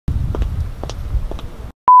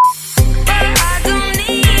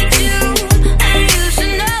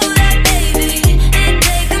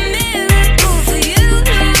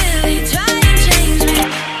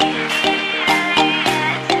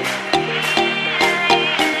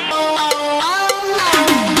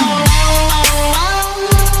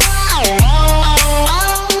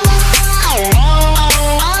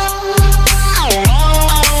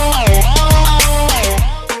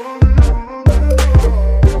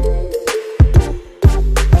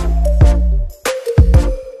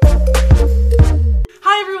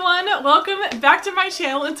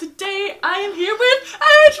channel, and today I am here with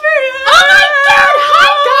Adrian! Oh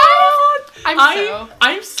my god! Hi guys!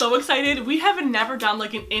 I'm so excited. We have never done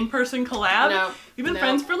like an in-person collab. No. We've been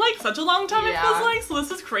friends for like such a long time, Yeah. it feels like, so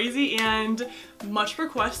this is crazy and much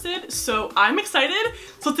requested, so I'm excited.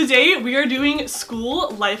 So today we are doing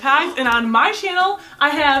school life hacks, and on my channel I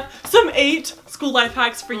have some 8 school life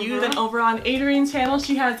hacks for you. Then over on Adrian's channel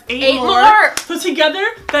she has 8 more. So together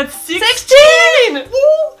that's 16!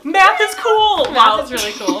 Woo! Math is cool! Math is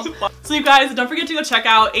really cool. So you guys, don't forget to go check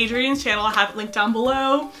out Adrian's channel. I have it linked down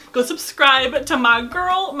below. Go subscribe to my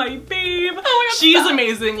girl, my babe. Oh my god, she's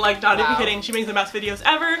amazing, like not even kidding. She makes the best videos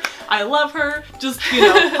ever. I love her. Just, you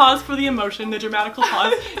know, pause for the emotion, the dramatical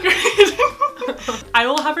pause. I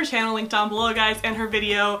will have her channel linked down below, guys, and her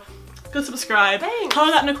video. Go subscribe. Thanks. Tell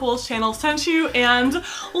her that Nicole's channel sent you, and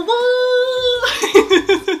so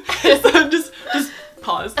just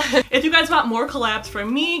pause. If you guys want more collabs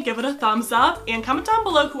from me, give it a thumbs up and comment down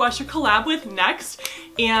below who I should collab with next.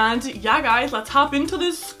 And yeah, guys, let's hop into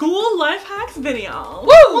this school life hacks video.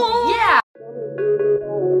 Woo! Yeah!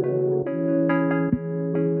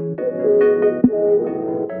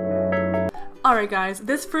 Alright guys,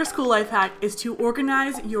 this first school life hack is to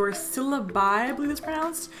organize your syllabi, I believe it's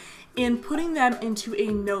pronounced, and putting them into a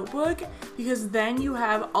notebook, because then you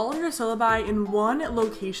have all of your syllabi in one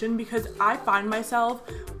location, because I find myself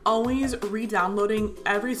always re-downloading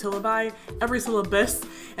every syllabi, every syllabus,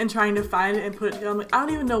 and trying to find it and put it together. I'm like, I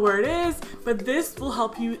don't even know where it is, but this will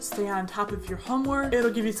help you stay on top of your homework.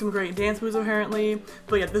 It'll give you some great dance moves apparently,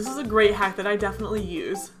 but yeah, this is a great hack that I definitely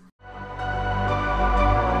use.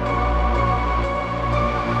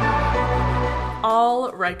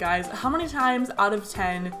 Alright guys, how many times out of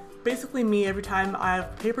 10, basically me every time I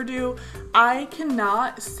have paper due, I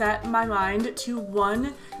cannot set my mind to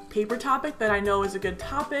one paper topic that I know is a good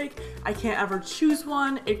topic. I can't ever choose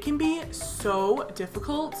one. It can be so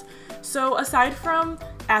difficult. So aside from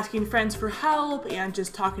asking friends for help and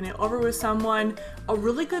just talking it over with someone, a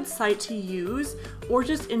really good site to use, or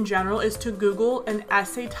just in general, is to Google an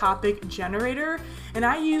essay topic generator. And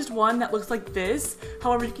I used one that looks like this.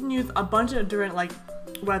 However, you can use a bunch of different like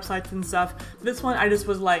websites and stuff. This one I just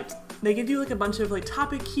was like, they give you like a bunch of like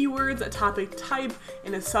topic keywords, a topic type,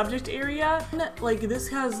 and a subject area. And, like this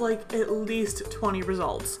has like at least 20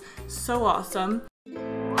 results. So awesome.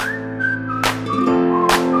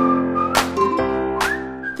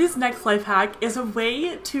 This next life hack is a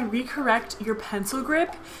way to recorrect your pencil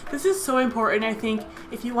grip. This is so important, I think,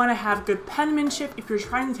 if you want to have good penmanship, if you're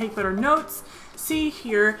trying to take better notes. See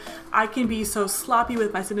here, I can be so sloppy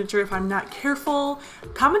with my signature if I'm not careful.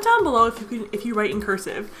 Comment down below if you write in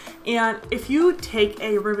cursive. And if you take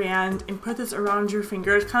a rubber band and put this around your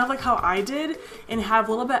fingers, kind of like how I did, and have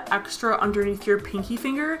a little bit extra underneath your pinky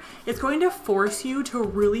finger, it's going to force you to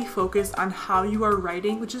really focus on how you are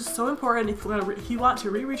writing, which is so important if you want to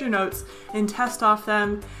reread your notes and test off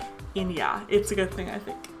them. And yeah, it's a good thing, I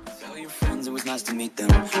think. Tell your friends it was nice to meet them,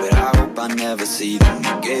 but I hope I never see them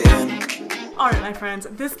again. Alright my friends,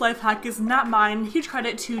 this life hack is not mine. Huge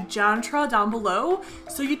credit to Jantra down below.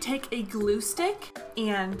 So you take a glue stick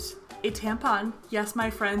and a tampon. Yes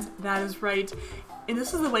my friends, that is right. And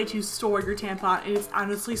this is the way to store your tampon, and it's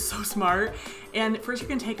honestly so smart. And first you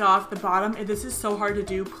can take off the bottom, and this is so hard to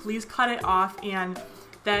do. Please cut it off and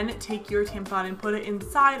then take your tampon and put it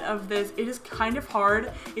inside of this. It is kind of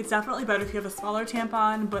hard. It's definitely better if you have a smaller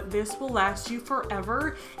tampon, but this will last you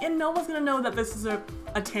forever, and no one's gonna know that this is a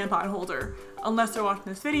tampon holder unless they're watching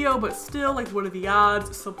this video, but still, like, what are the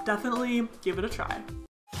odds? So definitely give it a try.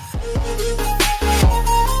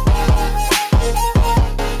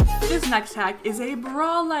 This next hack is a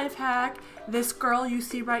bra life hack. This girl you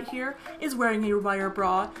see right here is wearing a wire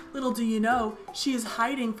bra. Little do you know, she is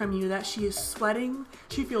hiding from you that she is sweating.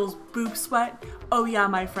 She feels boob sweat. Oh yeah,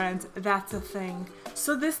 my friends, that's a thing.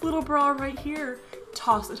 So this little bra right here,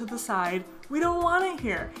 toss it to the side. We don't want it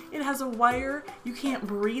here. It has a wire. You can't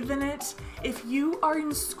breathe in it. If you are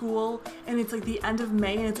in school and it's like the end of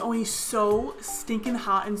May and it's only so stinking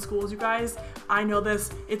hot in schools, you guys, I know this.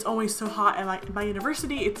 It's always so hot at my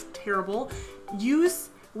university. It's terrible. Use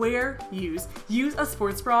a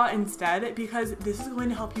sports bra instead, because this is going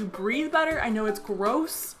to help you breathe better. I know it's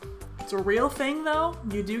gross. It's a real thing though.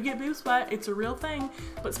 You do get boob sweat. It's a real thing.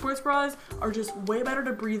 But sports bras are just way better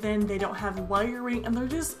to breathe in. They don't have wiring and they're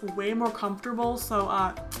just way more comfortable. So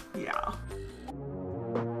yeah.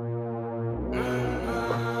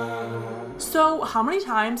 So how many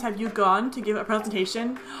times have you gone to give a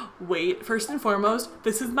presentation? Wait, first and foremost,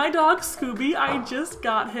 this is my dog Scooby. I just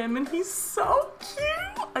got him and he's so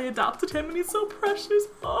cute. I adopted him and he's so precious.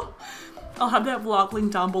 Oh. I'll have that vlog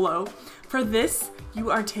linked down below. For this, you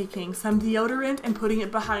are taking some deodorant and putting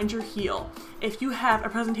it behind your heel. If you have a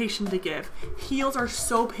presentation to give, heels are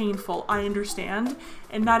so painful, I understand,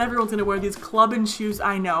 and not everyone's gonna wear these clubbing shoes,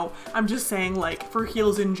 I know. I'm just saying, like, for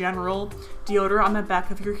heels in general, deodorant on the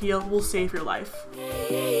back of your heel will save your life.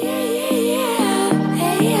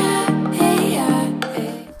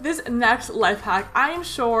 This next life hack, I am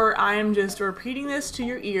sure I am just repeating this to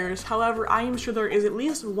your ears. However, I am sure there is at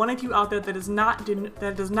least one of you out there that does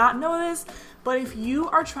not know this. But if you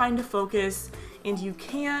are trying to focus and you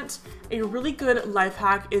can't, a really good life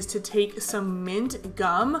hack is to take some mint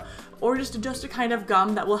gum, or just a kind of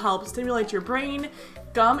gum that will help stimulate your brain.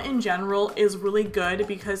 Gum in general is really good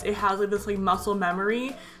because it has like this like muscle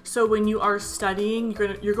memory. So when you are studying,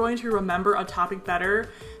 you're going to remember a topic better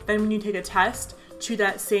than when you take a test. Chew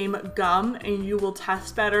that same gum and you will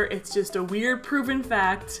test better. It's just a weird proven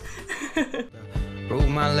fact. Broke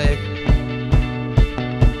my leg.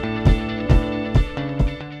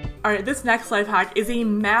 Alright, this next life hack is a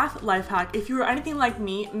math life hack. If you are anything like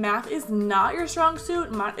me, math is not your strong suit.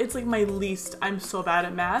 It's like my least. I'm so bad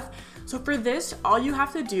at math. So for this, all you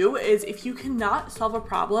have to do is, if you cannot solve a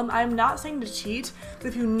problem, I'm not saying to cheat, but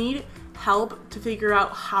if you need help to figure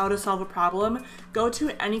out how to solve a problem, go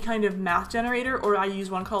to any kind of math generator, or I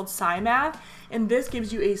use one called SciMath, and this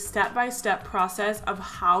gives you a step-by-step process of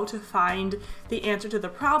how to find the answer to the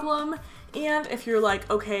problem. And if you're like,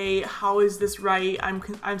 okay, how is this right?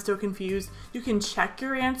 I'm still confused. You can check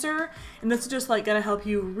your answer, and this is just like gonna help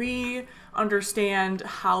you understand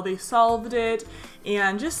how they solved it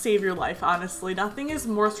and just save your life, honestly. Nothing is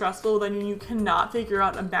more stressful than when you cannot figure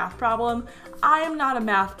out a math problem. I am not a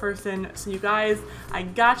math person, so you guys, I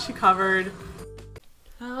got you covered.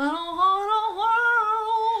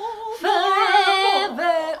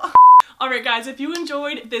 Alright guys, if you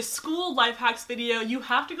enjoyed this school life hacks video, you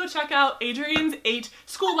have to go check out Adrian's 8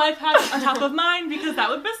 school life hacks on top of mine, because that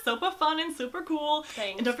would be super fun and super cool.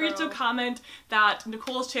 Thanks, and don't forget to comment that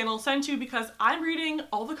Nicole's channel sent you, because I'm reading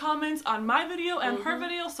all the comments on my video and her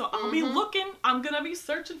video, so I'll be looking. I'm gonna be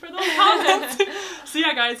searching for those comments. So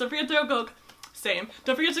yeah guys, don't forget to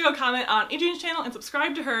go comment on Adrian's channel and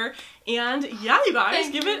subscribe to her. And yeah, you guys,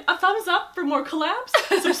 give it a thumbs up for more collabs.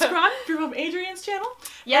 Subscribe if you're from Adrian's channel.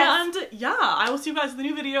 Yes. And yeah, I will see you guys in the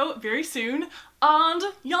new video very soon. And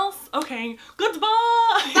yes, okay,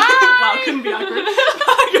 goodbye. Bye. Wow, couldn't be awkward.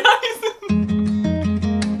 Bye guys.